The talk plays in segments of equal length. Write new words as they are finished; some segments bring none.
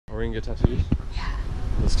we gonna get tattoos? Yeah.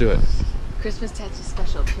 Let's do it. Christmas tattoo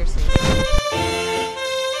special piercings.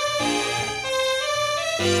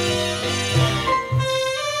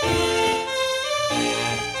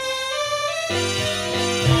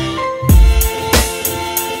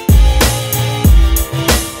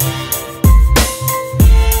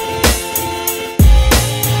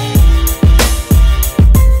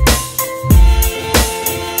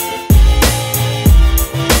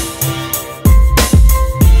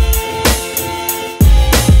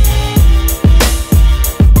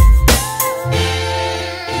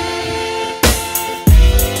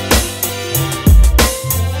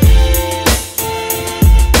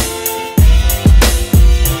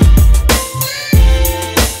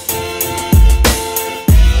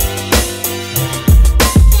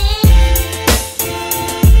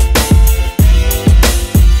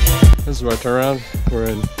 This is where I turn around. We're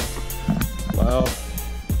in mile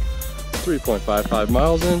 3.55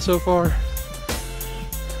 miles in so far.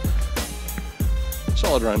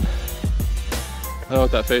 Solid run. I don't know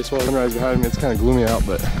what that face was. Sunrise behind me, it's kind of gloomy out,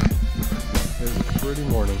 but it's a pretty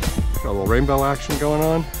morning. Got a little rainbow action going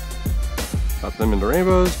on. Not them into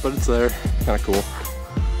rainbows, but it's there. Kind of cool.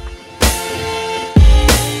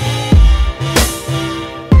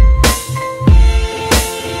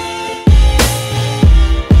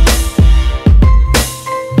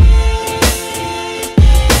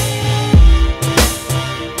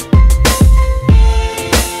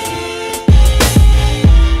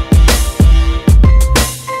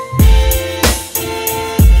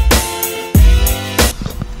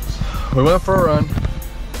 We went for a run,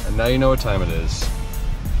 and now you know what time it is.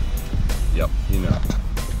 Yep, you know.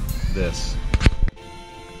 This.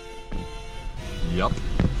 Yep.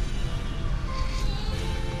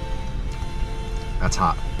 That's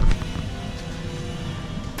hot.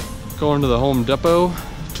 Going to the Home Depot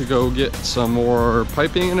to go get some more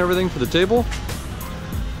piping and everything for the table.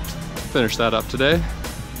 Finish that up today.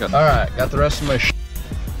 Alright, got the rest of my shit.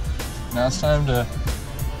 Now it's time to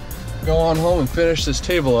go on home and finish this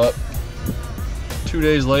table up. 2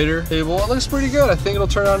 days later, table, it looks pretty good. I think it'll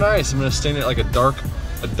turn out nice. I'm gonna stain it like a dark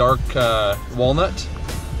walnut.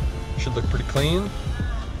 Should look pretty clean.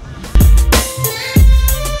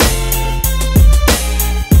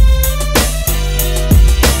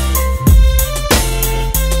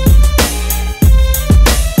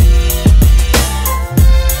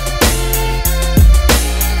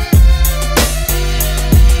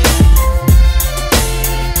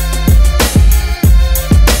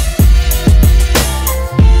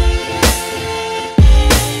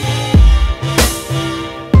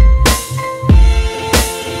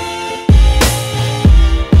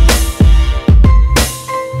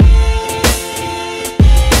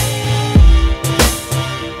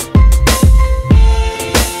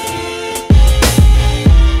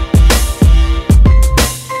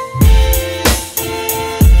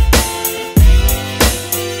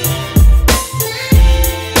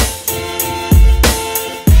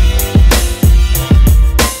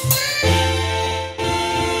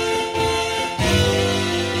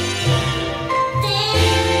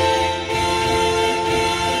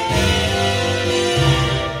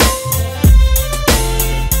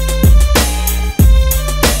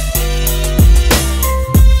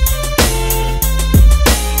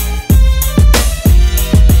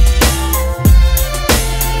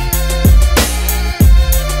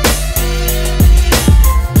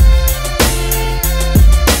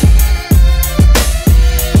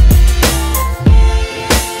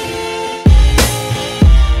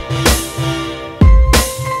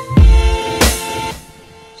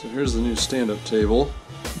 Here's the new stand-up table,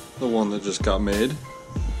 the one that just got made.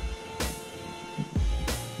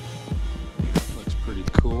 Looks pretty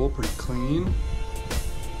cool, pretty clean.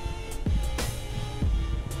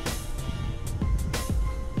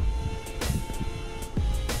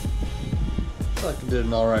 I feel like I did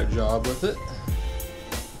an alright job with it.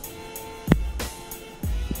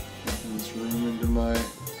 Making this room into my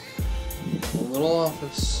own little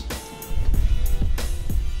office.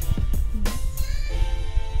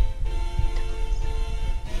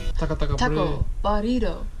 Taco,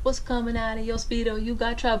 burrito, what's coming out of your Speedo? You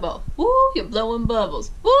got trouble. Woo, you're blowing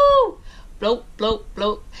bubbles. Woo, bloat, bloat,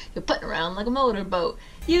 bloat. You're putting around like a motorboat.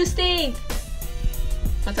 You stink.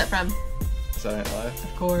 What's that from? Saturday Night Live?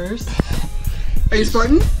 Of course. Are you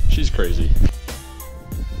sporting? She's crazy.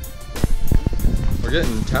 We're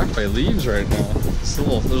getting attacked by leaves right now. There's a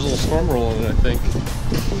little storm rolling, I think.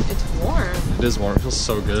 It's warm. It is warm. It feels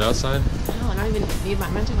so good outside. No, I don't even need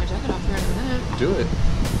I'm gonna take my jacket off here in a minute. Do it.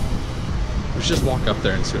 We should just walk up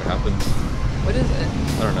there and see what happens. What is it?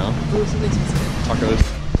 I don't know. Ooh, something specific. Tacos.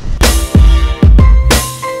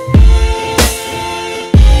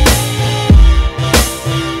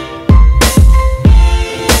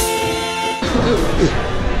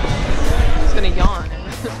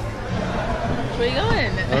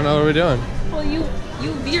 we doing? Well, you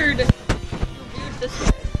veered. You veered this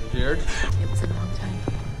way. Veered? It was a long time.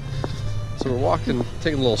 So we're walking,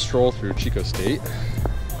 taking a little stroll through Chico State.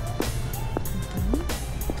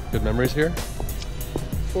 Good memories here?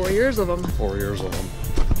 4 years of them. 4 years of them.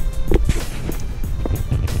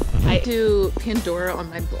 I do Pandora on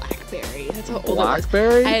my BlackBerry. That's how old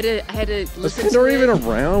BlackBerry? it was. I had to listen Was Pandora to even it.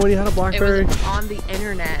 around when you had a BlackBerry? It was on the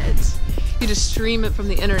internet. You just stream it from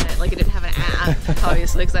the internet. Like, it didn't have an app,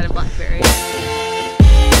 obviously, because I had a BlackBerry.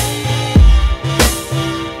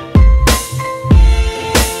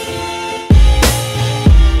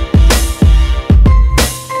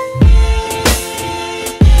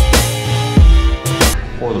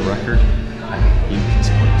 For the record, I hate this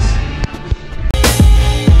place.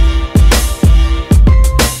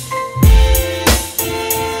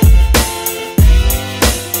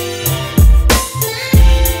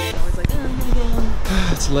 I was like, oh, I'm gonna go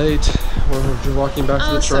home. It's late. We're just walking back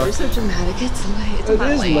to the truck. Sorry, so dramatic. It's late. It's It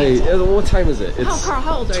not is late. late. What time is it? It's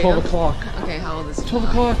How old are you? 12 o'clock. Okay, how old is he? 12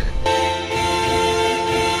 o'clock.